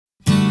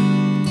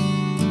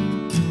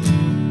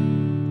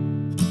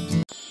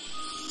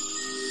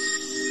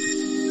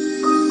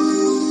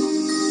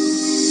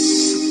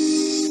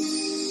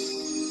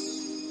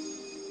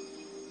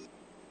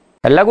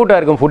എല്ലാ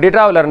കൂട്ടുകാർക്കും ഫുഡി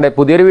ട്രാവലറിൻ്റെ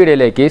പുതിയൊരു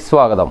വീഡിയോയിലേക്ക്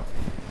സ്വാഗതം.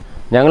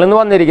 ഞങ്ങളിന്ന്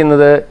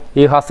വന്നിരിക്കുന്നത്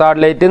ഈ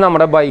ഹസാർഡ് ലൈറ്റ്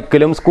നമ്മുടെ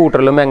ബൈക്കിലും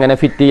സ്കൂട്ടറിലും എങ്ങനെ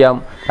ഫിറ്റ് ചെയ്യാം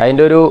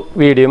അതിൻ്റെ ഒരു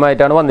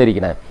വീഡിയോയുമായിട്ടാണ്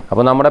വന്നിരിക്കുന്നത്.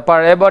 അപ്പോൾ നമ്മുടെ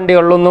പഴയ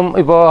വണ്ടികളിലൊന്നും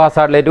ഇപ്പോൾ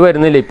ഹസാർഡ് ലൈറ്റ്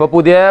വരുന്നില്ല. ഇപ്പോൾ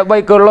പുതിയ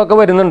ബൈക്കുകളിലൊക്കെ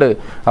വരുന്നുണ്ട്.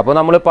 അപ്പോൾ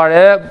നമ്മൾ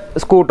പഴയ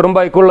സ്കൂട്ടറും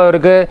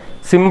ബൈക്കുള്ളവർക്ക്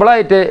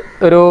സിമ്പിളായിട്ട്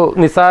ഒരു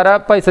നിസ്സാര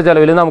പൈസ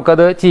ചിലവിൽ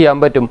നമുക്കത് ചെയ്യാൻ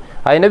പറ്റും.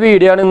 അതിൻ്റെ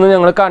വീഡിയോ ആണ് ഇന്ന്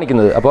ഞങ്ങൾ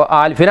കാണിക്കുന്നത്. അപ്പോൾ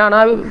ആൽഫിനാണ്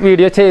ആ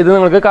വീഡിയോ ചെയ്ത്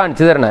നിങ്ങൾക്ക്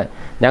കാണിച്ചു തരണത്.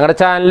 ഞങ്ങളുടെ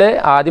ചാനൽ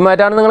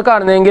ആദ്യമായിട്ടാണ് നിങ്ങൾ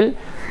കാണുന്നതെങ്കിൽ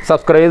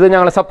സബ്സ്ക്രൈബ് ചെയ്ത്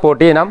ഞങ്ങളെ സപ്പോർട്ട്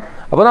ചെയ്യണം.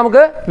 അപ്പോൾ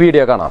നമുക്ക്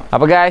വീഡിയോ കാണാം.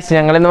 അപ്പോൾ ഗായ്സ്,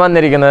 ഞങ്ങളിന്ന്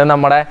വന്നിരിക്കുന്നത്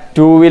നമ്മുടെ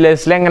 2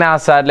 വീലേഴ്സിൽ എങ്ങനെ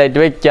ഹസാർഡ് ലൈറ്റ്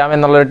വെക്കാം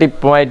എന്നുള്ളൊരു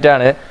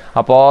ടിപ്പുമായിട്ടാണ്.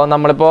 അപ്പോൾ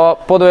നമ്മളിപ്പോൾ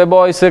പൊതുവെ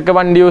ബോയ്സൊക്കെ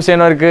വണ്ടി യൂസ്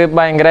ചെയ്യുന്നവർക്ക്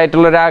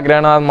ഭയങ്കരമായിട്ടുള്ളൊരു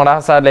ആഗ്രഹമാണ് നമ്മുടെ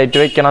ഹസാർഡ്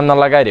ലൈറ്റ് വെക്കണം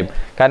എന്നുള്ള കാര്യം.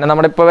 കാരണം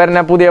നമ്മുടെ ഇപ്പോൾ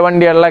വരുന്ന പുതിയ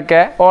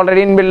വണ്ടികളിലൊക്കെ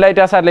ഓൾറെഡി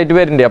ഇൻബിൽഡായിട്ട് ഹസാർഡ് ലൈറ്റ്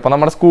വരുന്നുണ്ട്. അപ്പോൾ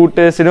നമ്മുടെ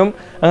സ്കൂട്ടേഴ്സിനും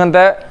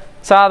അങ്ങനത്തെ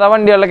സാധാ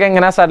വണ്ടികളിലൊക്കെ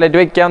എങ്ങനെ ഹസാർഡ് ലൈറ്റ്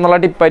വെക്കുക എന്നുള്ള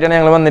ടിപ്പായിട്ടാണ്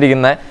ഞങ്ങൾ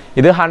വന്നിരിക്കുന്നത്.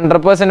 ഇത്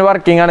 100%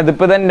 വർക്കിംഗ് ആണ്.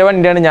 ഇതിപ്പോൾ എൻ്റെ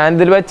വണ്ടിയാണ്, ഞാൻ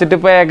ഇതിൽ വെച്ചിട്ട്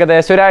ഇപ്പോൾ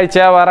ഏകദേശം ഒരാഴ്ച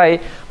ആവാറായി.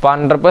 അപ്പോൾ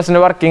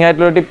 100% വർക്കിംഗ്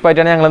ആയിട്ടുള്ള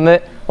ടിപ്പായിട്ടാണ് ഞങ്ങളിന്ന്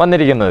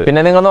വന്നിരിക്കുന്നത്.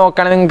 പിന്നെ നിങ്ങൾ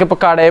നോക്കുകയാണെങ്കിൽ നിങ്ങൾക്ക്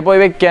ഇപ്പോൾ കടയിൽ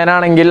പോയി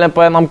വെക്കാനാണെങ്കിൽ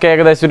ഇപ്പോൾ നമുക്ക്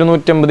ഏകദേശം ഒരു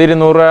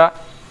 150-200 രൂപ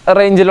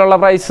റേഞ്ചിലുള്ള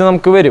പ്രൈസ്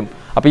നമുക്ക് വരും.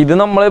 അപ്പോൾ ഇത്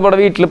നമ്മൾ ഇവിടെ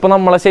വീട്ടിലിപ്പോൾ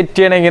നമ്മളെ സെറ്റ്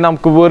ചെയ്യണമെങ്കിൽ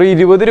നമുക്ക് വെറും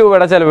 20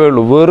 രൂപയുടെ ചിലവേ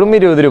ഉള്ളൂ. വെറും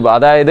 20 രൂപ.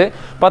 അതായത്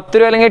 10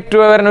 രൂപ അല്ലെങ്കിൽ 8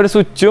 രൂപ വരുന്ന ഒരു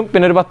സ്വിച്ചും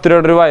പിന്നെ ഒരു 10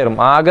 രൂപയുടെ ഒരു വയറും.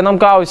 ആകെ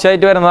നമുക്ക്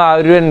ആവശ്യമായിട്ട് വരുന്നത് ആ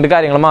ഒരു 2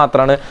 കാര്യങ്ങൾ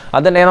മാത്രമാണ്.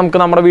 അതുതന്നെ നമുക്ക്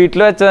നമ്മുടെ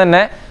വീട്ടിൽ വെച്ച്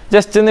തന്നെ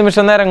ജസ്റ്റ്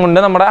നിമിഷം നേരം കൊണ്ട്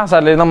നമ്മുടെ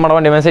ഹസാർഡ് ലൈറ്റ് നമ്മുടെ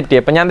വണ്ടി സെറ്റ്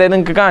ചെയ്യാം. അപ്പോൾ ഞാൻ അതായത്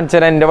നിങ്ങൾക്ക് കാണിച്ചു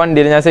തരാം. എൻ്റെ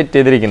വണ്ടിയിൽ ഞാൻ സെറ്റ്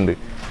ചെയ്തിരിക്കുന്നത്.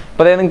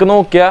 അപ്പോൾ അതായത് നിങ്ങൾക്ക്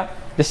നോക്കിയാൽ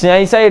ജസ്റ്റ് ഞാൻ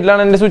ഈ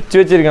സൈഡിലാണ് എൻ്റെ സ്വിച്ച്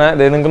വെച്ചിരിക്കുന്നത്.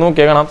 അതായത് നിങ്ങൾക്ക്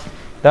നോക്കിയാൽ കാണാം,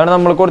 ഇതാണ്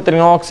നമ്മൾ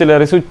കൊടുത്തിരിക്കുന്ന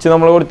ഓക്സിലറി സ്വിച്ച്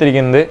നമ്മൾ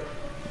കൊടുത്തിരിക്കുന്നത്.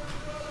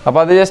 അപ്പോൾ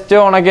അത് ജസ്റ്റ്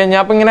ഓണാക്കി കഴിഞ്ഞാൽ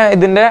അപ്പോൾ ഇങ്ങനെ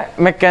ഇതിൻ്റെ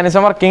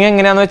മെക്കാനിസം വർക്കിംഗ്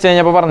എങ്ങനെയാണെന്ന് വെച്ച്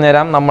കഴിഞ്ഞാൽ അപ്പോൾ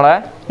പറഞ്ഞുതരാം. നമ്മളെ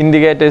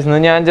ഇൻഡിക്കേറ്റേഴ്സിൽ നിന്ന്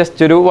ഞാൻ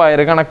ജസ്റ്റ് ഒരു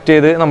വയർ കണക്ട്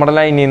ചെയ്ത് നമ്മുടെ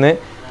ലൈനിൽ നിന്ന്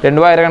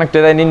 2 വയർ കണക്ട്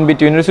ചെയ്ത് അതിൻ്റെ ഇൻ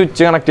ബിറ്റ്വീൻ ഒരു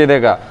സ്വിച്ച് കണക്ട്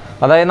ചെയ്തേക്കാം.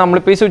 അതായത്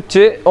നമ്മളിപ്പോൾ ഈ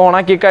സ്വിച്ച്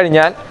ഓണാക്കി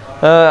കഴിഞ്ഞാൽ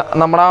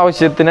നമ്മുടെ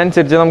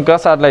ആവശ്യത്തിനനുസരിച്ച് നമുക്ക്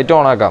ഹസാർഡ് ലൈറ്റ്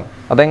ഓണാക്കാം.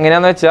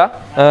 അതെങ്ങനെയാണെന്ന് വെച്ചാൽ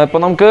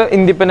ഇപ്പോൾ നമുക്ക്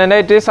ഇൻഡിപെൻഡൻ്റ്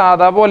ആയിട്ട്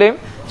സാധാ പോലെയും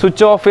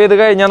സ്വിച്ച് ഓഫ് ചെയ്ത്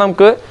കഴിഞ്ഞാൽ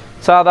നമുക്ക്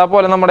സാധാ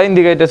പോലെ നമ്മുടെ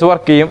ഇൻഡിക്കേറ്റേഴ്സ്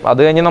വർക്ക് ചെയ്യും. അത്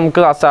കഴിഞ്ഞ്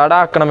നമുക്ക് ഹസാർഡ്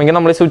ആക്കണമെങ്കിൽ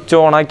നമ്മൾ സ്വിച്ച്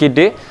ഓൺ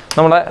ആക്കിയിട്ട്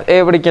നമ്മുടെ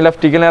എവിടേക്കും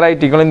ലെഫ്റ്റിക്കും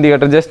റൈറ്റിക്കും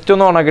ഇൻഡിക്കേറ്റർ ജസ്റ്റ്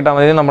ഒന്ന് ഓൺ ആക്കിയിട്ടാൽ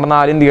മതി. നമ്മുടെ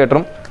 4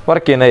 ഇൻഡിക്കേറ്ററും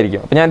വർക്ക്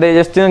ചെയ്യുന്നതായിരിക്കും. അപ്പോൾ ഞാൻ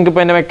ജസ്റ്റ് നിങ്ങൾക്ക്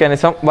ഇപ്പോൾ എൻ്റെ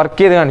മെക്കാനിസം വർക്ക്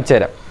ചെയ്ത് കാണിച്ചു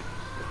തരാം.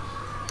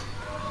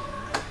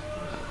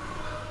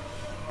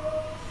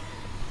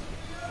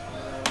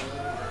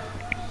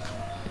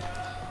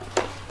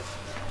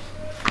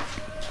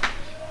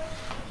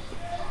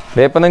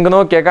 ഇപ്പോൾ നിങ്ങൾക്ക്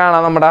നോക്കിയാൽ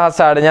കാണാം നമ്മുടെ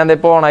ഹസാർഡ് ഞാൻ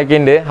ഇപ്പോൾ ഓൺ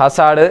ആക്കിയിട്ടുണ്ട്.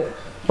 ഹസാർഡ്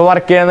ഇപ്പോൾ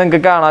വർക്ക് ചെയ്യാൻ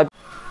നിങ്ങൾക്ക് കാണാം.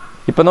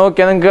 ഇപ്പോൾ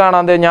നോക്കിയാൽ നിങ്ങൾക്ക്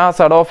കാണാൻ ഞാൻ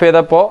ഹസാർഡ് ഓഫ്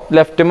ചെയ്തപ്പോൾ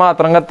ലെഫ്റ്റ്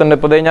മാത്രം കത്തുന്നുണ്ട്.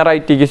 ഇപ്പോൾ ഞാൻ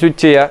റൈറ്റിലേക്ക്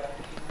സ്വിച്ച് ചെയ്യുക.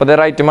 അപ്പോൾ അതേ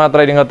റൈറ്റ്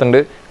മാത്രമായിരിക്കും കത്തുന്നുണ്ട്.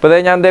 ഇപ്പോൾ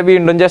ഞാൻ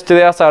വീണ്ടും ജസ്റ്റ്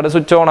ഹസാർഡ്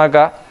സ്വിച്ച് ഓൺ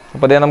ആക്കുക.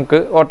 അപ്പോൾ അതേ നമുക്ക്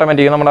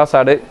ഓട്ടോമാറ്റിക് നമ്മുടെ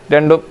ഹസാർഡ്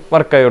രണ്ടും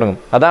വർക്കായി തുടങ്ങും.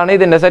 അതാണ്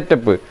ഇതിൻ്റെ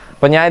സെറ്റപ്പ്.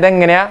 അപ്പോൾ ഞാൻ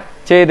ഇതെങ്ങനെയാണ്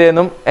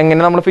ചെയ്തതെന്നും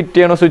എങ്ങനെ നമ്മൾ ഫിറ്റ്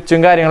ചെയ്യണം സ്വിച്ചും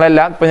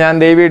കാര്യങ്ങളെല്ലാം ഇപ്പോൾ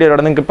ഞാൻ ഈ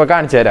വീഡിയോയിലൂടെ നിങ്ങൾക്ക് ഇപ്പോൾ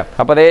കാണിച്ചു തരാം.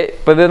 അപ്പോൾ അതേ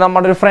ഇപ്പോൾ ഇത്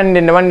നമ്മുടെ ഒരു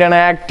ഫ്രണ്ടിൻ്റെ വണ്ടിയാണ്,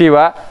 ആക്റ്റീവ.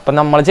 അപ്പോൾ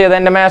നമ്മൾ ചെയ്ത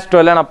എൻ്റെ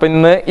മാസ്ട്രോയിലാണ്. അപ്പോൾ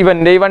ഇന്ന്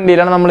ഇവൻ്റെ ഈ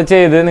വണ്ടിയിലാണ് നമ്മൾ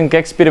ചെയ്ത് നിങ്ങൾക്ക്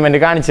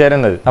എക്സ്പെരിമെൻറ്റ് കാണിച്ചു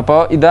തരുന്നത്.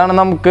 അപ്പോൾ ഇതാണ്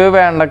നമുക്ക്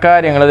വേണ്ട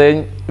കാര്യങ്ങൾ.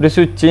 ഒരു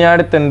സ്വിച്ച് ഞാൻ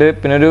എടുത്തിട്ടുണ്ട്,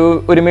 പിന്നെ ഒരു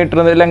 1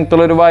 മീറ്റർ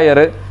ലെങ്ത്തുള്ള ഒരു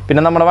വയർ,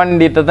 പിന്നെ നമ്മുടെ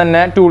വണ്ടിയിലത്തെ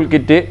തന്നെ ടൂൾ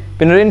കിറ്റ്,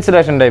 പിന്നെ ഒരു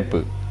ഇൻസുലേഷൻ ടൈപ്പ്.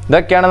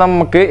 ഇതൊക്കെയാണ്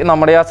നമുക്ക്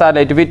നമ്മുടെ ഹസാർഡ്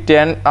ലൈറ്റ് ഫിറ്റ്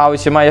ചെയ്യാൻ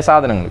ആവശ്യമായ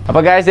സാധനങ്ങൾ.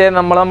 അപ്പോൾ ഗായ്സ്,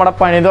 നമ്മുടെ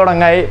പണി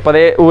തുടങ്ങായി. ഇപ്പോൾ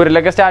അതേ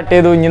ഊരിലൊക്കെ സ്റ്റാർട്ട്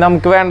ചെയ്തു. ഇനി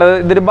നമുക്ക് വേണ്ടത്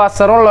ഇതൊരു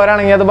ബസർ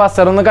ഉള്ളവരാണെങ്കിൽ അത്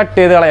ബസർ ഒന്ന് കട്ട്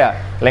ചെയ്ത് കളയാം,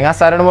 അല്ലെങ്കിൽ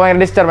ഹസാർഡ് ഭയങ്കര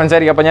ഡിസ്റ്റർബൻസ്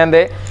ആയിരിക്കും. അപ്പോൾ ഞാൻ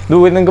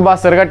ദൂരം നിങ്ങൾക്ക്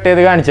ബസർ കട്ട്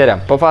ചെയ്ത് കാണിച്ചു തരാം.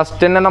 അപ്പോൾ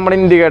ഫസ്റ്റ് തന്നെ നമ്മുടെ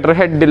ഇൻഡിക്കേറ്റർ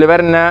ഹെഡിൽ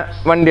വരുന്ന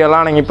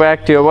വണ്ടികളാണെങ്കിൽ ഇപ്പോൾ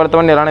ആക്റ്റീവ പോലത്തെ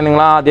വണ്ടികളാണെങ്കിൽ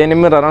നിങ്ങൾ ആദ്യം അതിൻ്റെ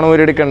മിററാണ്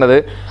ഊരിയെടുക്കേണ്ടത്.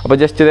 അപ്പോൾ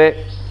ജസ്റ്റ്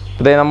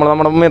ഇതേ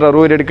നമ്മുടെ മിറർ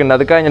ഊരിയെടുക്കേണ്ടത്.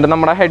 അത് കഴിഞ്ഞിട്ട്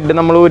നമ്മുടെ ഹെഡ്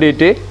നമ്മൾ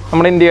ഊരിയിട്ട്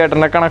നമ്മുടെ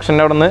ഇൻഡിക്കേറ്ററിൻ്റെ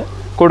കണക്ഷൻ്റെ അവിടെ നിന്ന്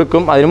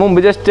കൊടുക്കും. അതിന് മുമ്പ്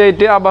ജസ്റ്റ്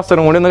ആയിട്ട് ആ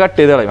ബസറും കൂടി ഒന്ന് കട്ട്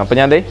ചെയ്ത് കളയും. അപ്പോൾ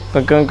ഞാൻ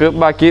നിങ്ങൾക്ക്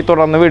ബാക്കി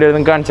തുടർന്ന് വീഡിയോയിൽ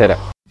നിങ്ങൾക്ക് കാണിച്ചു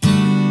തരാം.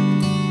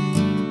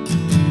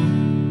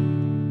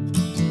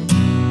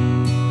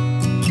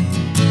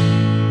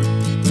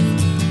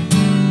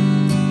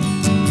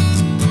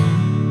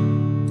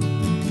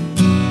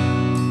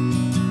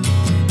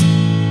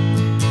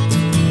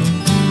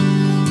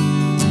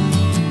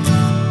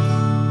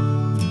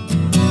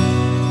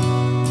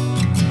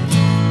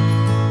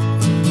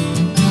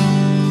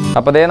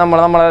 അപ്പോൾ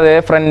നമ്മളതേ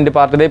ഫ്രണ്ട്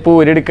പാർട്ട് ഇപ്പോൾ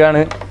ഊരി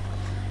എടുക്കുകയാണ്.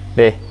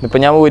 ഇപ്പോൾ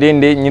ഞാൻ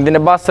ഊരിയുണ്ട്. ഇനി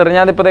ഇതിൻ്റെ ബസർ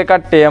ഞാനിപ്പോൾ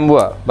കട്ട് ചെയ്യാൻ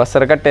പോവാ.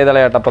 ബസർ കട്ട് ചെയ്ത്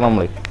കളയാട്ടെ. അപ്പോൾ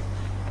നമ്മൾ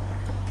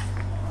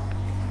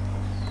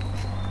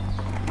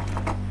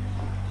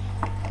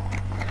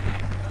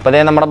അപ്പോൾ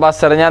നമ്മുടെ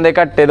ബസർ ഞാൻ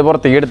കട്ട് ചെയ്ത്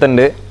പുറത്തേക്ക്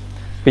എടുത്തിട്ടുണ്ട്.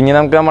 പിന്നെ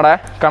നമുക്ക് നമ്മുടെ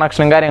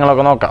കണക്ഷനും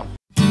കാര്യങ്ങളൊക്കെ നോക്കാം.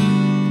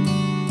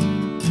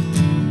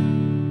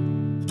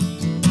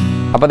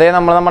 അപ്പോൾ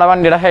നമ്മുടെ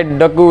വണ്ടിയുടെ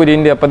ഹെഡൊക്കെ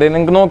ഊരിയുണ്ട്. അപ്പോൾ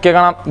നിങ്ങൾക്ക് നോക്കിയാൽ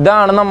കാണാം,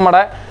 ഇതാണ്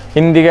നമ്മുടെ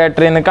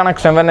ഇൻഡിക്കേറ്ററിൽ നിന്ന്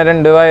കണക്ഷൻ വരുന്ന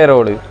 2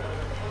 വയറുകൾ.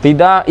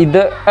 ഇത്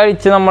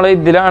അഴിച്ച് നമ്മൾ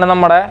ഇതിലാണ്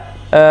നമ്മുടെ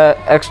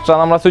എക്സ്ട്രാ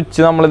നമ്മളെ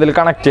സ്വിച്ച് നമ്മളിതിൽ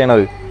കണക്ട്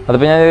ചെയ്യണത്.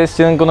 അതിപ്പോൾ ഞാൻ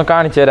ജസ്റ്റ് നിങ്ങൾക്കൊന്ന്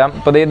കാണിച്ചു തരാം.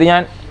 ഇപ്പോൾ ഇത്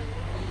ഞാൻ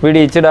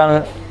വിടിയിച്ചിടാണ്.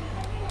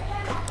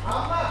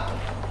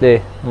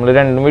 നമ്മൾ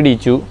രണ്ടും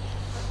വിടിയിച്ചു.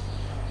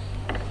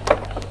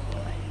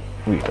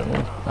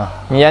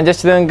 ഞാൻ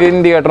ജസ്റ്റ് നിങ്ങൾക്ക്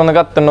ഇൻഡിക്കേറ്റർ ഒന്ന്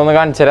കത്തുണ്ടോ എന്ന്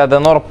കാണിച്ചു തരാം,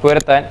 അതൊന്ന് ഉറപ്പ്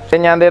വരുത്താൻ.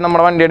 ഞാൻ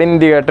നമ്മുടെ വണ്ടിയുടെ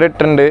ഇൻഡിക്കേറ്റർ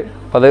ഇട്ടിട്ടുണ്ട്.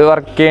 അപ്പോൾ അത്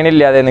വർക്ക്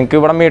ചെയ്യണില്ല. അതെ, നിങ്ങൾക്ക്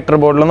ഇവിടെ മീറ്റർ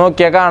ബോർഡിൽ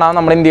നോക്കിയാൽ കാണാം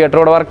നമ്മുടെ ഇൻഡിക്കേറ്റർ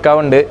ഇവിടെ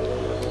വർക്കാവുന്നുണ്ട്.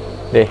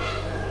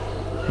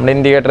 നമ്മുടെ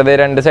ഇൻഡിക്കേറ്റർ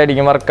രണ്ട്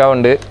സൈഡിലേക്കും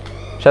വർക്കാവുന്നുണ്ട്.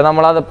 പക്ഷെ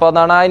നമ്മളതിപ്പോൾ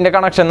അതാണ് അതിൻ്റെ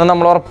കണക്ഷൻ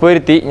നമ്മൾ ഉറപ്പ്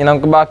വരുത്തി. ഇനി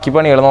നമുക്ക് ബാക്കി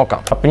പണികൾ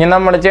നോക്കാം. അപ്പം ഇനി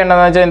നമ്മൾ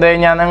ചെയ്യേണ്ടതെന്ന് വെച്ചാൽ എന്താ,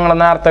 ഞാൻ നിങ്ങൾ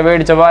നേരത്തെ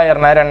മേടിച്ച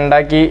വയറിനെ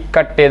 2ആക്കി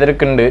കട്ട്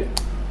ചെയ്തെടുക്കുന്നുണ്ട്.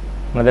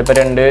 അതിപ്പോൾ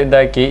 2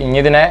 ഇതാക്കി. ഇനി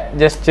ഇതിനെ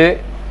ജസ്റ്റ്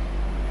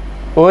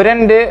ഒരു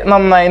എൻഡ്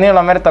നന്നായി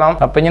നീളം വരുത്തണം.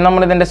 അപ്പം ഇനി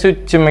നമ്മളിതിൻ്റെ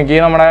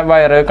സ്വിച്ചുമ്മയ്ക്ക് നമ്മുടെ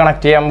വയറ്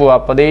കണക്ട് ചെയ്യാൻ പോവാം.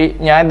 അപ്പോൾ അത്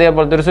ഞാൻ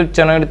ഇതേപോലത്തെ ഒരു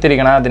സ്വിച്ചാണ്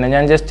എടുത്തിരിക്കണം. അതിന്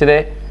ഞാൻ ജസ്റ്റ് ഇത്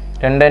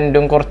 2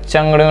 എൻഡും കുറച്ച്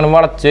അങ്ങോട്ടും ഇങ്ങോട്ടും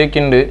വളച്ച്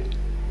വെക്കുന്നുണ്ട്.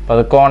 അപ്പോൾ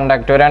അത്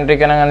കോണ്ടാക്ട്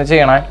വരാണ്ടിരിക്കാൻ അങ്ങനെ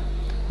ചെയ്യണേ.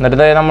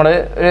 എന്നിട്ട് നമ്മൾ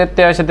ഒരു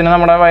അത്യാവശ്യത്തിന്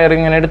നമ്മുടെ വയർ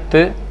ഇങ്ങനെ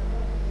എടുത്ത്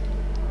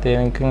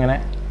നമുക്കിങ്ങനെ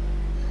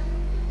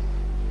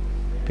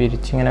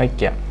പിരിച്ചിങ്ങനെ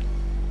വയ്ക്കാം.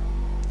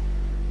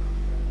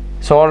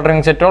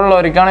 സോൾഡറിങ് സെറ്റ്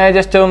ഉള്ളവർക്കാണെങ്കിൽ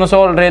ജസ്റ്റ് ഒന്ന്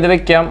സോൾഡർ ചെയ്ത്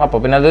വെക്കാം. അപ്പോൾ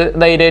പിന്നെ അത്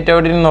ധൈര്യമായിട്ട്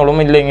അവിടെ ഇരുന്നോളും.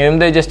 ഇല്ലെങ്കിലും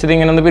ജസ്റ്റ്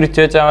ഇതിങ്ങനെ ഒന്ന് പിരിച്ച്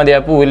വെച്ചാൽ മതി,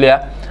 ആ പോവില്ല.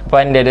 അപ്പോൾ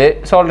എൻ്റെ ഒരു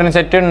സോൾഡറിങ്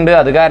സെറ്റ് ഉണ്ട്,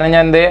 അത് കാരണം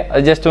ഞാൻ അത്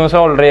ജസ്റ്റ് ഒന്ന്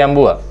സോൾഡർ ചെയ്യാൻ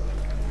പോവാം.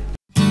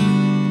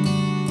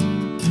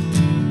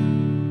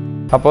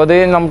 അപ്പോൾ അത്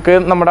നമുക്ക്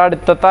നമ്മുടെ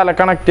അടുത്ത തല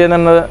കണക്ട്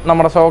ചെയ്യുന്നത്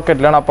നമ്മുടെ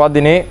സോക്കറ്റിലാണ്. അപ്പോൾ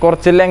അതിന്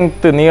കുറച്ച്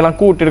നീളം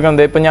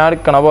കൂട്ടിയെടുക്കുന്നത് ഇപ്പം ഞാൻ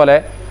എടുക്കണ പോലെ,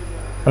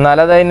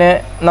 എന്നാലും അതിന്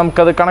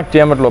നമുക്കത് കണക്ട്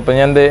ചെയ്യാൻ പറ്റുള്ളൂ. അപ്പോൾ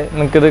ഞാൻ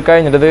നിങ്ങൾക്കിത്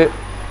കഴിഞ്ഞിട്ട്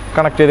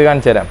കണക്ട് ചെയ്ത്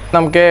കാണിച്ചു തരാം.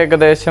 നമുക്ക്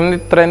ഏകദേശം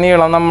ഇത്രയും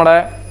നീളം നമ്മുടെ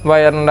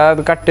വയറിൻ്റെ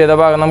അത് കട്ട് ചെയ്ത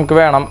ഭാഗം നമുക്ക്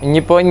വേണം.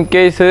 ഇനിയിപ്പോൾ ഇൻ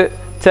കേസ്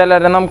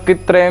ചിലരെ നമുക്ക്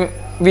ഇത്രയും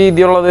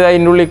വീതിയുള്ളത്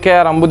അതിൻ്റെ ഉള്ളിൽ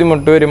കയറാൻ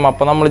ബുദ്ധിമുട്ട് വരും.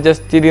 അപ്പോൾ നമ്മൾ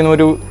ജസ്റ്റ് ഇതിൽ നിന്ന്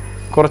ഒരു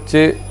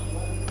കുറച്ച്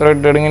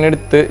ത്രെഡ് ഇങ്ങനെ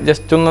എടുത്ത്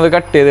ജസ്റ്റ് ഒന്നത്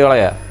കട്ട് ചെയ്ത്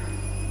കളയാം.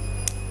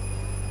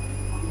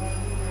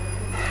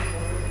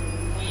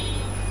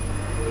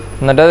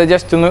 എന്നിട്ട് അത്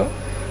ജസ്റ്റ് ഒന്ന്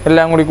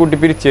എല്ലാം കൂടി കൂട്ടി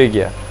പിരിച്ച്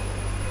വയ്ക്കുക.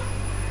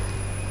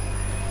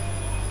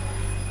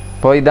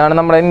 അപ്പോൾ ഇതാണ്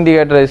നമ്മുടെ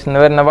ഇൻഡിക്കേറ്റേഴ്സിന്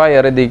വരുന്ന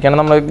വയർ. ഇതിലേക്കാണ്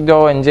നമ്മൾ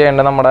ജോയിൻ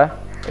ചെയ്യേണ്ടത്. നമ്മുടെ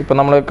ഇപ്പോൾ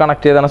നമ്മൾ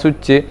കണക്ട് ചെയ്താണ്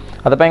സ്വിച്ച്.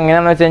 അതിപ്പോൾ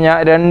എങ്ങനെയാണെന്ന് വെച്ച് കഴിഞ്ഞാൽ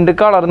 2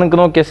 കളർ നിങ്ങൾക്ക്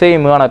നോക്കിയാൽ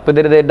സെയിം കാണാം. ഇപ്പോൾ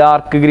ഇതിൽ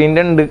ഡാർക്ക് ഗ്രീൻ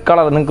 2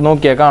 കളർ നിങ്ങൾക്ക്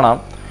നോക്കിയാൽ കാണാം.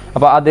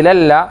 അപ്പോൾ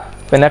അതിലല്ല,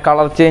 പിന്നെ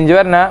കളർ ചേഞ്ച്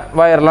വരുന്ന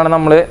വയറിലാണ്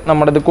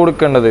നമ്മുടെ ഇത്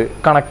കൊടുക്കേണ്ടത്,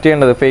 കണക്ട്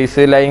ചെയ്യേണ്ടത്.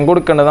 ഫേസ് ലൈൻ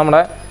കൊടുക്കേണ്ടത്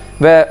നമ്മുടെ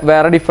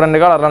വേറെ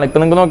ഡിഫറെൻറ്റ് കളറാണ്.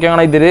 ഇപ്പോൾ നിങ്ങൾക്ക് നോക്കിയാൽ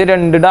കാണാം, ഇതിൽ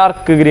 2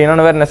 ഡാർക്ക്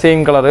ഗ്രീനാണ് വരുന്നത്,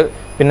 സെയിം കളർ.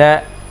 പിന്നെ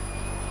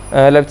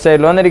ലെഫ്റ്റ്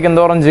സൈഡിൽ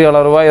വന്നിരിക്കുന്നത് ഓറഞ്ച്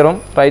കളർ വയറും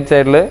റൈറ്റ്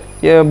സൈഡിൽ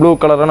ബ്ലൂ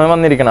കളറാണ്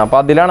വന്നിരിക്കുന്നത്. അപ്പോൾ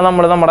അതിലാണ്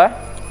നമ്മുടെ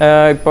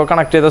ഇപ്പോൾ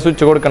കണക്ട് ചെയ്ത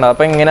സ്വിച്ച് കൊടുക്കേണ്ടത്.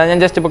 അപ്പോൾ എങ്ങനെയാണ് ഞാൻ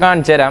ജസ്റ്റ് ഇപ്പോൾ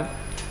കാണിച്ചു തരാം.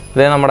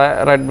 ഇത് നമ്മുടെ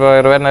റെഡ്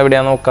വയർ വരുന്ന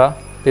എവിടെയാണെന്ന് നോക്കുക.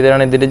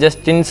 ഇതിലാണ് ഇതിൽ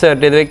ജസ്റ്റ്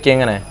ഇൻസേർട്ട് ചെയ്ത് വെക്കുക.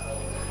 ഇങ്ങനെ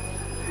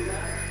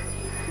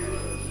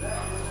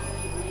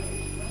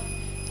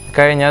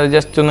കഴിഞ്ഞാൽ അത്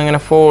ജസ്റ്റ് ഒന്ന്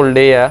ഇങ്ങനെ ഫോൾഡ്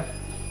ചെയ്യുക.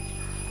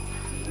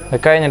 അത്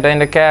കഴിഞ്ഞിട്ട്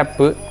അതിൻ്റെ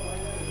ക്യാപ്പ്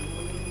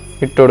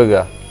ഇട്ട്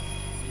കൊടുക്കുക.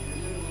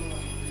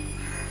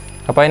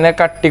 അപ്പോൾ അതിൻ്റെ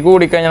കട്ടി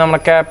കൂടിക്കഴിഞ്ഞാൽ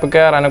നമ്മുടെ ക്യാപ്പ്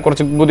കയറാൻ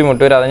കുറച്ച്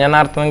ബുദ്ധിമുട്ട് വരും. അത് ഞാൻ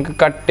നേരത്തെ നിങ്ങൾക്ക്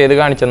കട്ട് ചെയ്ത്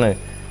കാണിച്ചെന്ന്.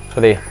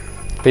 അതെ,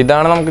 അപ്പോൾ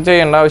ഇതാണ് നമുക്ക്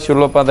ചെയ്യേണ്ട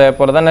ആവശ്യമുള്ളൂ. അപ്പോൾ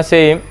അതേപോലെ തന്നെ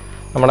സെയിം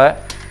നമ്മുടെ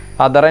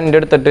അതർ എൻഡ്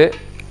എടുത്തിട്ട്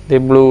ഇത്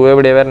ബ്ലൂ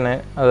എവിടെയാണ് വരുന്നത്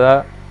അത്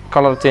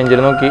കളർ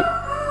ചേഞ്ചിൽ നോക്കി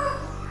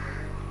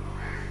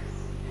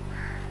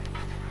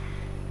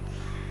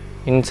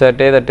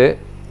ഇൻസേർട്ട് ചെയ്തിട്ട്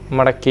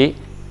മടക്കി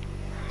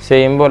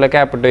സെയിം പോലെ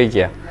ക്യാപ്പ് ഇട്ട്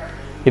വയ്ക്കുക.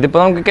 ഇതിപ്പോൾ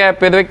നമുക്ക്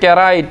ക്യാപ്പ് ചെയ്ത്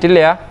വെക്കാറായിട്ടില്ല.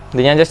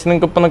 ഇത് ഞാൻ ജസ്റ്റ്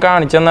നിങ്ങൾക്ക് ഇപ്പോൾ ഒന്ന്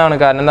കാണിച്ചു തന്നതാണ്.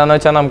 കാരണം എന്താണെന്ന്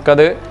വെച്ചാൽ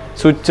നമുക്കത്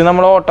സ്വിച്ച്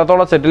നമ്മൾ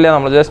തുളച്ചിട്ടില്ല.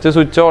 നമ്മൾ ജസ്റ്റ്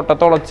സ്വിച്ച്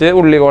തുളച്ച്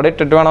ഉള്ളി കൂടെ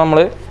ഇട്ടിട്ട് വേണം നമ്മൾ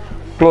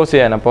ക്ലോസ്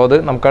ചെയ്യാൻ. അപ്പോൾ അത്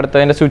നമുക്ക്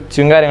അടുത്തതിൻ്റെ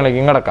സ്വിച്ചും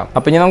കാര്യങ്ങളേക്കും കിടക്കാം.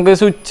 അപ്പോൾ ഇനി നമുക്ക്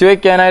സ്വിച്ച്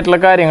വെക്കാനായിട്ടുള്ള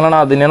കാര്യങ്ങളാണ്.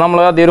 അതിന് നമ്മൾ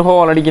ആദ്യം ഒരു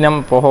ഹോൾ അടിക്കണം.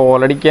 അപ്പോൾ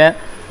ഹോൾ അടിക്കാൻ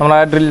നമ്മൾ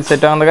ആ ഡ്രിൽ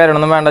സെറ്റ് അങ്ങനത്തെ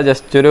കാര്യങ്ങളൊന്നും വേണ്ട.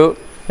 ജസ്റ്റ് ഒരു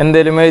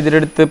എന്തെങ്കിലും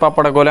ഇതിലെടുത്ത്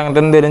പപ്പടക്കോല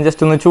അങ്ങനത്തെ എന്തെങ്കിലും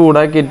ജസ്റ്റ് ഒന്ന്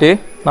ചൂടാക്കിയിട്ട്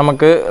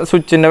നമുക്ക്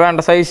സ്വിച്ചിൻ്റെ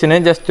വേണ്ട സൈസിന്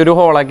ജസ്റ്റ് ഒരു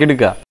ഹോളാക്കി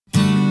എടുക്കുക.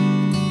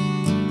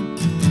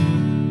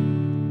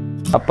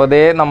 അപ്പോൾ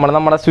അതേ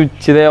നമ്മുടെ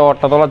സ്വിച്ച്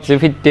തുളച്ച്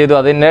ഫിറ്റ് ചെയ്തു.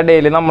 അതിൻ്റെ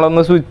ഇടയിൽ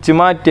നമ്മളൊന്ന് സ്വിച്ച്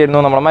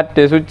മാറ്റിയായിരുന്നു. നമ്മുടെ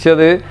മറ്റേ സ്വിച്ച്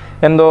അത്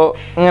എന്തോ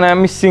ഇങ്ങനെ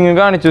മിസ്സിങ്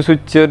കാണിച്ചു.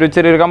 സ്വിച്ച് ഒരു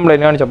ചെറിയൊരു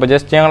കംപ്ലൈൻറ്റ് കാണിച്ചു. അപ്പോൾ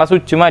ജസ്റ്റ് ഞങ്ങൾ ആ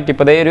സ്വിച്ച് മാറ്റി.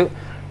 ഇപ്പോൾ ഒരു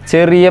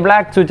ചെറിയ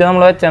ബ്ലാക്ക് സ്വിച്ച്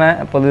നമ്മൾ വെച്ചണേ.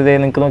 അപ്പോൾ ഇത്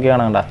നിങ്ങൾക്ക് നോക്കി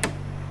കാണണ്ട,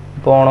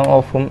 ഇപ്പോൾ ഓണും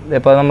ഓഫും.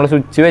 ഇപ്പോൾ നമ്മൾ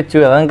സ്വിച്ച് വെച്ചു.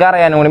 അത് നിങ്ങൾക്ക്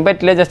അറിയാനും കൂടി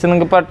പറ്റില്ല. ജസ്റ്റ്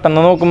നിങ്ങൾക്ക്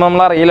പെട്ടെന്ന് നോക്കുമ്പോൾ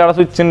നമ്മൾ അറിയില്ല അവിടെ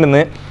സ്വിച്ച്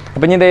ഉണ്ടെന്ന്.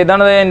 അപ്പോൾ ഇനി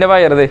ഇതാണ് എൻ്റെ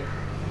വയർ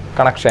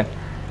കണക്ഷൻ,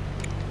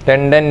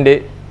 2 എൻഡ്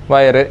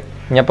വയറ്.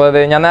 ഇനിയപ്പോൾ അത്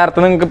ഞാൻ നേരത്തെ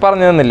നിങ്ങൾക്ക്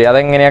പറഞ്ഞു തന്നില്ലേ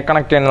അതെങ്ങനെയാണ്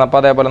കണക്ട് ചെയ്യുന്നത്. അപ്പോൾ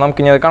അതേപോലെ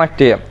നമുക്ക് ഇനി അത് കണക്ട്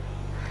ചെയ്യാം.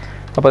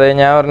 അപ്പോൾ അത്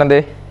ഞാൻ പറഞ്ഞത്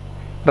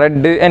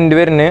റെഡ് എൻഡ്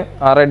വരുന്നു.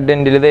 ആ റെഡ്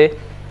എൻഡിൽ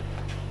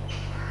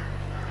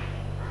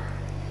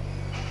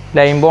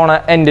ലൈൻ പോണ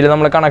എൻഡിൽ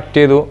നമ്മൾ കണക്ട്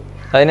ചെയ്തു.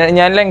 അതിന്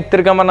ഞാൻ ലെങ്ത്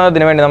എടുക്കാൻ പറഞ്ഞത്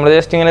അതിന് വേണ്ടി. നമ്മൾ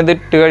ജസ്റ്റ് ഇങ്ങനെ ഇത്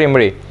ഇട്ട്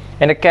കഴിയുമ്പോഴേ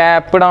അതിൻ്റെ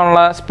ക്യാപ്പ്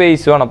ഇടാനുള്ള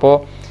സ്പേസ് വേണം. അപ്പോൾ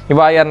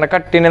ഈ വയറിൻ്റെ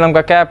കട്ടിന്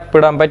നമുക്ക് ആ ക്യാപ്പ്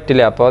ഇടാൻ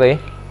പറ്റില്ല. അപ്പോൾ അതേ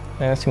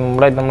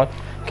സിമ്പിളായിട്ട് നമ്മൾ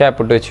ക്യാപ്പ്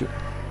ഇട്ട് വെച്ചു.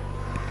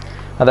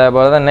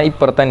 അതേപോലെ തന്നെ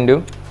ഇപ്പുറത്തെ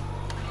എൻഡും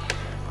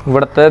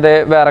ഇവിടുത്തെ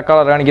വേറെ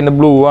കളർ കാണിക്കുന്നത്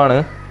ബ്ലൂ ആണ്,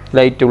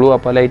 ലൈറ്റ് ബ്ലൂ.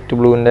 അപ്പോൾ ലൈറ്റ്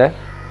ബ്ലൂവിൻ്റെ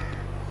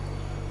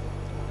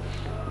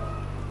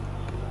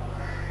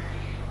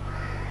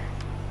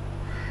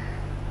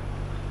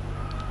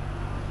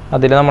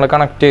അതിൽ നമ്മൾ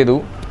കണക്ട് ചെയ്തു.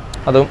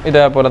 അതും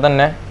ഇതേപോലെ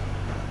തന്നെ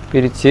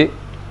പിരിച്ച്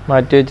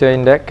മാറ്റി വെച്ച്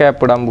അതിൻ്റെ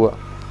ക്യാപ്പ് ഇടാൻ പോവുക.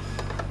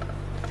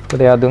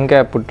 അതെ, അതും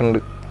ക്യാപ്പ് ഇട്ടുണ്ട്.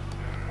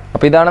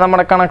 അപ്പോൾ ഇതാണ്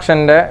നമ്മുടെ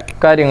കണക്ഷൻ്റെ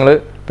കാര്യങ്ങൾ.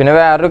 പിന്നെ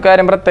വേറൊരു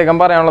കാര്യം പ്രത്യേകം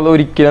പറയാനുള്ളത്,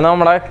 ഒരിക്കലും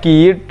നമ്മുടെ കീ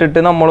ഇട്ടിട്ട്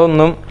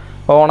നമ്മളൊന്നും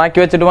ഓണാക്കി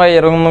വെച്ചിട്ട്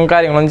വയറൊന്നും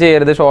കാര്യങ്ങളൊന്നും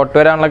ചെയ്യരുത്. ഷോർട്ട്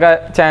വരാനുള്ള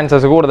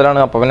ചാൻസസ് കൂടുതലാണ്.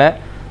 അപ്പോൾ പിന്നെ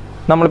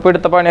നമ്മളിപ്പോൾ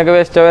എടുത്ത പണിയൊക്കെ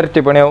വേസ്റ്റ്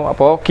വരട്ടി പണിയാവും.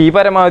 അപ്പോൾ കീ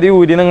പരമാവധി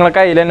ഊരി നിങ്ങളെ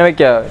കയ്യിൽ തന്നെ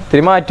വെക്കുക.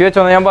 ഇത്തിരി മാറ്റി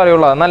വെച്ചോന്ന് ഞാൻ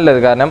പറയുള്ളൂ, അത് നല്ലത്.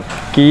 കാരണം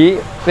കീ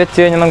വെച്ച്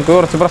കഴിഞ്ഞാൽ നമുക്ക്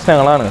കുറച്ച്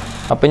പ്രശ്നങ്ങളാണ്.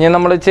 അപ്പം ഇനി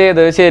നമ്മൾ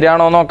ചെയ്തത്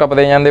ശരിയാണോ നോക്കാം.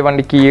 അപ്പോൾ ഞാൻ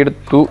വണ്ടി കീ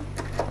എടുത്തു,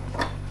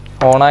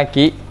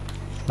 ഓണാക്കി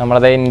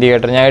നമ്മളത്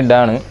ഇൻഡിക്കേറ്റർ ഞാൻ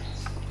ഇടാണ്.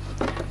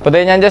 അപ്പോൾ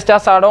ഞാൻ ജസ്റ്റ്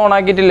ഹസാർഡ് ഓൺ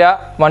ആക്കിയിട്ടില്ല.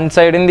 വൺ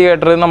സൈഡ്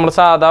ഇൻഡിക്കേറ്റർ നമ്മൾ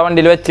സാധാ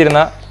വണ്ടിയിൽ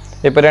വെച്ചിരുന്ന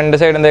ഇപ്പോൾ 2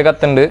 സൈഡ്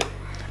കത്തുണ്ട്.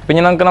 അപ്പോൾ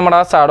ഇനി നമുക്ക് നമ്മുടെ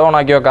ഹസാർഡ് ഓൺ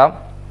ആക്കി വെക്കാം.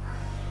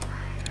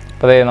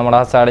 അപ്പോൾ നമ്മുടെ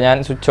ഹസാർഡ്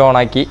ഞാൻ സ്വിച്ച് ഓൺ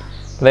ആക്കി.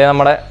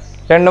 നമ്മുടെ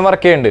രണ്ടും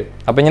വർക്ക് ചെയ്യുന്നുണ്ട്.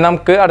 അപ്പോൾ ഇനി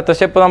നമുക്ക് അടുത്ത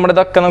സ്റ്റെപ്പ് നമ്മുടെ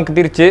ഇതൊക്കെ നമുക്ക്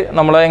തിരിച്ച്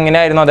നമ്മൾ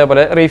എങ്ങനെയായിരുന്നു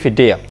അതേപോലെ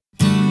റീഫിറ്റ് ചെയ്യാം.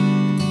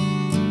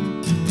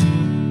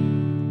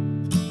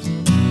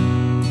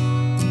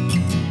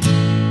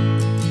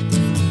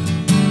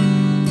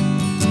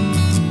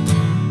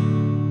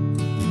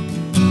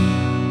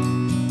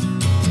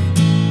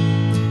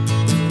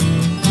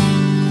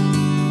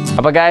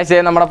 അപ്പോൾ ഗായ്സ്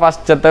നമ്മുടെ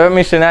ഫസ്റ്റത്തെ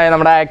മിഷനായി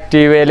നമ്മുടെ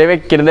ആക്റ്റീവയിൽ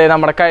വെക്കരുത്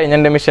നമ്മുടെ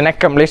കഴിഞ്ഞിട്ടുണ്ട്. Mission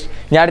accomplish.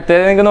 ഞാൻ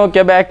അടുത്തത് നിങ്ങൾക്ക്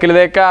നോക്കിയാൽ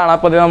ബാക്കിലേക്ക് കാണാം.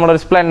 അപ്പോൾ നമ്മളൊരു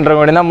സ്പ്ലെൻഡറും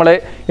കൂടി നമ്മൾ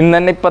ഇന്ന്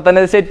തന്നെ ഇപ്പം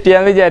തന്നെ സെറ്റ്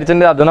ചെയ്യാൻ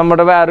വിചാരിച്ചിട്ടുണ്ട്. അത്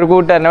നമ്മുടെ വേറൊരു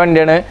കൂട്ടുകാരൻ്റെ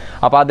വണ്ടിയാണ്.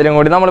 അപ്പോൾ അതിലും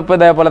കൂടി നമ്മളിപ്പോൾ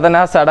ഇതേപോലെ തന്നെ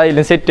ഹസാർഡ്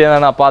അതിലും സെറ്റ്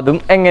ചെയ്യുന്നതാണ്. അപ്പോൾ അതും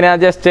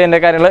എങ്ങനെയാണ് ജസ്റ്റ് അതിൻ്റെ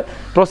കാര്യങ്ങൾ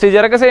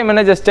പ്രൊസീജിയറൊക്കെ സെയിം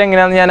തന്നെ. ജസ്റ്റ്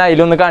എങ്ങനെയാണെന്ന് ഞാൻ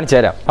അതിലൊന്ന് കാണിച്ചു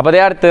തരാം. അപ്പോൾ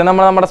അതേ അടുത്തത്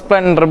നമ്മുടെ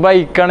സ്പ്ലെൻഡർ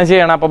ബൈക്കാണ്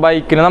ചെയ്യണം. അപ്പോൾ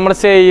ബൈക്കിന് നമ്മൾ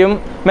സെയിം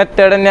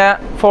മെത്തേഡ് തന്നെ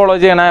ഫോളോ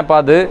ചെയ്യണം. അപ്പോൾ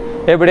അത്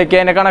എവിടെയൊക്കെ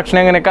അതിൻ്റെ കണക്ഷൻ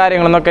എങ്ങനെ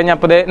കാര്യങ്ങളെന്നൊക്കെ ഞാൻ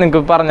അപ്പോൾ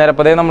നിങ്ങൾക്ക് പറഞ്ഞുതരാം.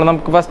 അപ്പോൾ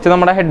നമുക്ക് ഫസ്റ്റ്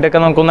നമ്മുടെ ഹെഡൊക്കെ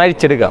നമുക്കൊന്ന്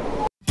അഴിച്ചെടുക്കാം.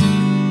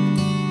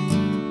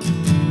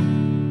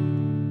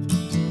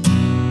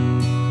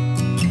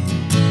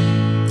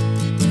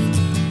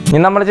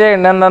 ഇനി നമ്മൾ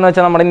ചെയ്യേണ്ടത് എന്താണെന്ന്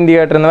വെച്ചാൽ നമ്മുടെ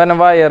ഇൻഡിക്കേറ്ററിൽ നിന്ന് വരുന്ന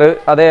വയർ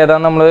അത്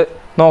ഏതാണെന്ന് നമ്മൾ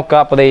നോക്കുക.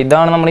 അപ്പോൾ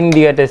ഇതാണ് നമ്മുടെ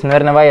ഇൻഡിക്കേറ്റേഴ്സിൽ നിന്ന്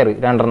വരുന്ന വയർ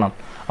 2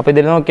 അപ്പോൾ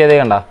ഇതിൽ നോക്കിയത്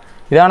കണ്ട,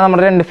 ഇതാണ്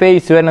നമ്മുടെ 2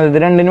 ഫേസ് വരുന്നത്. ഇത്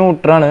 2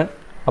 ന്യൂട്രാണ്.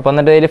 അപ്പോൾ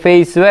എന്നിട്ട് അതിൽ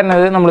ഫേസ്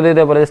വരുന്നത് നമ്മളിത്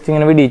ഇതേപോലെ ജസ്റ്റ്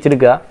ഇങ്ങനെ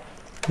വിടിച്ചെടുക്കുക.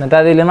 എന്നിട്ട്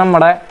അതിൽ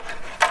നമ്മുടെ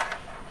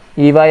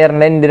ഈ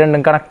വയറിൻ്റെ എൻഡ്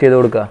രണ്ടും കണക്ട് ചെയ്ത്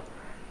കൊടുക്കുക.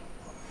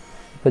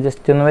 അപ്പോൾ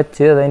ജസ്റ്റ് ഒന്ന്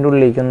വെച്ച് അതിൻ്റെ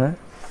ഉള്ളിലേക്കൊന്ന്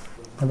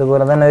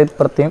അതുപോലെ തന്നെ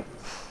ഇപ്പുറത്തേയും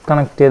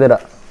കണക്ട് ചെയ്തിടുക.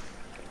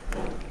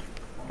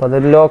 അപ്പോൾ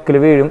അതൊരു ലോക്കിൽ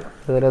വീഴും.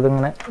 അതുവരെ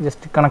അതിങ്ങനെ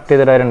ജസ്റ്റ് കണക്ട്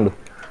ചെയ്തിടാറുണ്ട്.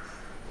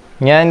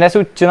 ഇനി അതിൻ്റെ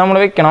സ്വിച്ച് നമ്മൾ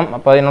വെക്കണം.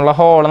 അപ്പോൾ അതിനുള്ള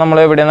ഹോൾ നമ്മൾ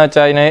എവിടെയാണെന്ന്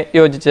വെച്ചാൽ അതിന്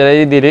യോജിച്ച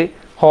രീതിയിൽ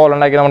ഹോൾ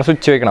ഉണ്ടാക്കി നമ്മൾ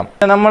സ്വിച്ച് വെക്കണം.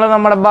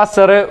 നമ്മുടെ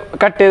ബസർ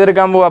കട്ട്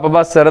ചെയ്തെടുക്കാൻ പോകും. അപ്പോൾ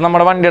ബസർ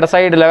നമ്മുടെ വണ്ടിയുടെ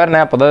സൈഡിലാണ്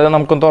വരണേ. അപ്പോൾ അത്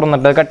നമുക്കൊന്ന്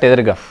തുറന്നിട്ട് കട്ട്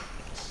ചെയ്തെടുക്കാം.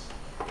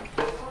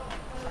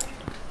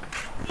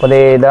 അപ്പോൾ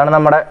ഇതാണ്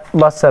നമ്മുടെ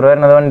ബസർ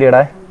വരുന്നത്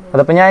വണ്ടിയുടെ.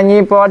 അതപ്പോൾ ഞാൻ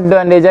ഇനിയിപ്പോൾ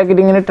അഡ്വാൻറ്റേജ്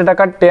ആക്കിയിട്ട് ഇങ്ങനെ ഇട്ടിട്ട്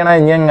കട്ട് ചെയ്യണം.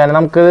 ഇനി എങ്ങനെ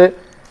നമുക്ക്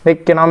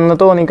വെക്കണം എന്ന്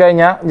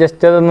തോന്നിക്കഴിഞ്ഞാൽ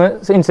ജസ്റ്റ് അതൊന്ന്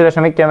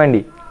ഇൻസുലേഷൻ വെക്കാൻ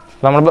വേണ്ടി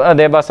നമ്മൾ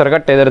അതേ ബസർ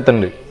കട്ട്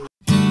ചെയ്തെടുത്തിട്ടുണ്ട്.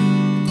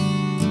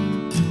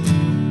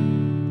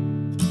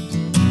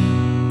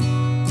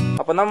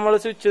 അപ്പോൾ നമ്മൾ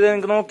സ്വിച്ച് ചെയ്ത്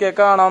നിങ്ങൾക്ക് നോക്കിയാൽ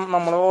കാണാം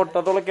നമ്മൾ ഓട്ടോ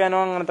തുളയ്ക്കാനോ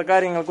അങ്ങനത്തെ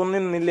കാര്യങ്ങൾക്കൊന്നും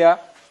നിന്നില്ല.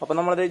 അപ്പോൾ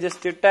നമ്മളത്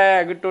ജസ്റ്റ്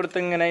ടാഗ് ഇട്ട് കൊടുത്ത്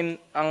ഇങ്ങനെ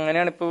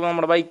അങ്ങനെയാണ് ഇപ്പോൾ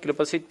നമ്മുടെ ബൈക്കിൽ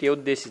ഇപ്പോൾ സെറ്റ് ചെയ്യാൻ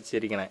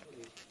ഉദ്ദേശിച്ചിരിക്കണേ.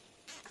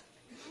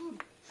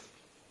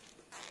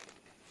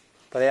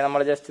 അപ്പോൾ അതേ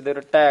നമ്മൾ ജസ്റ്റ്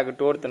ഇതൊരു ടാഗ്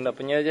ഇട്ട് കൊടുത്തിട്ടുണ്ട്.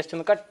 അപ്പോൾ ഞാൻ ജസ്റ്റ്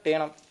ഒന്ന് കട്ട്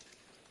ചെയ്യണം.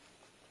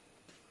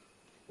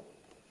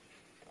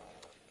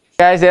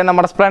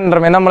 നമ്മുടെ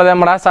സ്പ്ലെൻഡറിൽ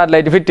നമ്മുടെ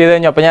സാറ്റലൈറ്റ് ഫിറ്റ് ചെയ്ത്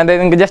കഴിഞ്ഞു. അപ്പോൾ ഞാൻ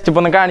നിങ്ങൾക്ക് ജസ്റ്റ്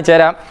ഇപ്പോൾ ഒന്ന് കാണിച്ചു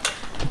തരാം.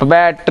 അപ്പോൾ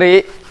ബാറ്ററി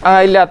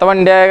ഇല്ലാത്ത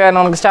വണ്ടിയായ കാരണം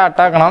നമുക്ക്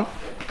സ്റ്റാർട്ടാക്കണം.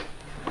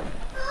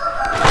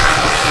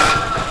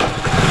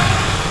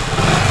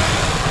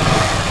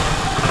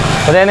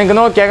 അതേ നിങ്ങൾക്ക്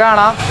നോക്കിയാൽ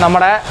കാണാം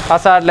നമ്മുടെ ആ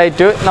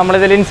സാറ്റലൈറ്റ്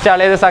നമ്മളിതിൽ ഇൻസ്റ്റാൾ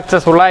ചെയ്ത്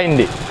സക്സസ്ഫുൾ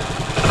ആയിട്ടുണ്ട്.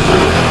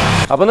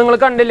 അപ്പോൾ നിങ്ങൾ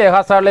കണ്ടില്ലേ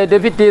ഹസാർഡ് ലൈറ്റ്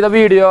ഫിറ്റ് ചെയ്ത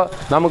വീഡിയോ.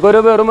 നമുക്കൊരു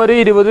വെറും ഒരു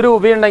 20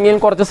 രൂപയുണ്ടെങ്കിൽ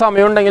കുറച്ച്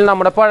സമയം ഉണ്ടെങ്കിൽ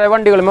നമ്മുടെ പഴയ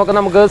വണ്ടികളുമൊക്കെ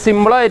നമുക്ക്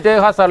സിമ്പിളായിട്ട്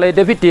ഹസാർഡ്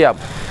ലൈറ്റ് ഫിറ്റ് ചെയ്യാം.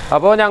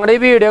 അപ്പോൾ ഞങ്ങളുടെ ഈ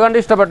വീഡിയോ കണ്ട്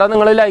ഇഷ്ടപ്പെട്ടാൽ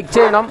നിങ്ങൾ ലൈക്ക്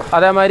ചെയ്യണം.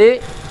 അതേമാതിരി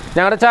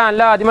ഞങ്ങളുടെ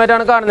ചാനൽ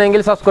ആദ്യമായിട്ടാണ്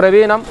കാണുന്നതെങ്കിൽ സബ്സ്ക്രൈബ്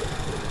ചെയ്യണം.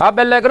 ആ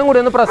ബെല്ലൈക്കനും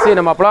കൂടി ഒന്ന് പ്രസ്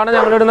ചെയ്യണം. അപ്പോഴാണ്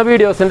ഞങ്ങളിടുന്ന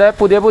വീഡിയോസിൻ്റെ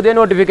പുതിയ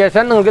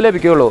നോട്ടിഫിക്കേഷൻ നിങ്ങൾക്ക്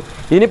ലഭിക്കുകയുള്ളൂ.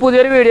 ഇനി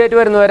പുതിയൊരു വീഡിയോ ആയിട്ട്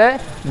വരുന്നവരെ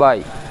ബൈ.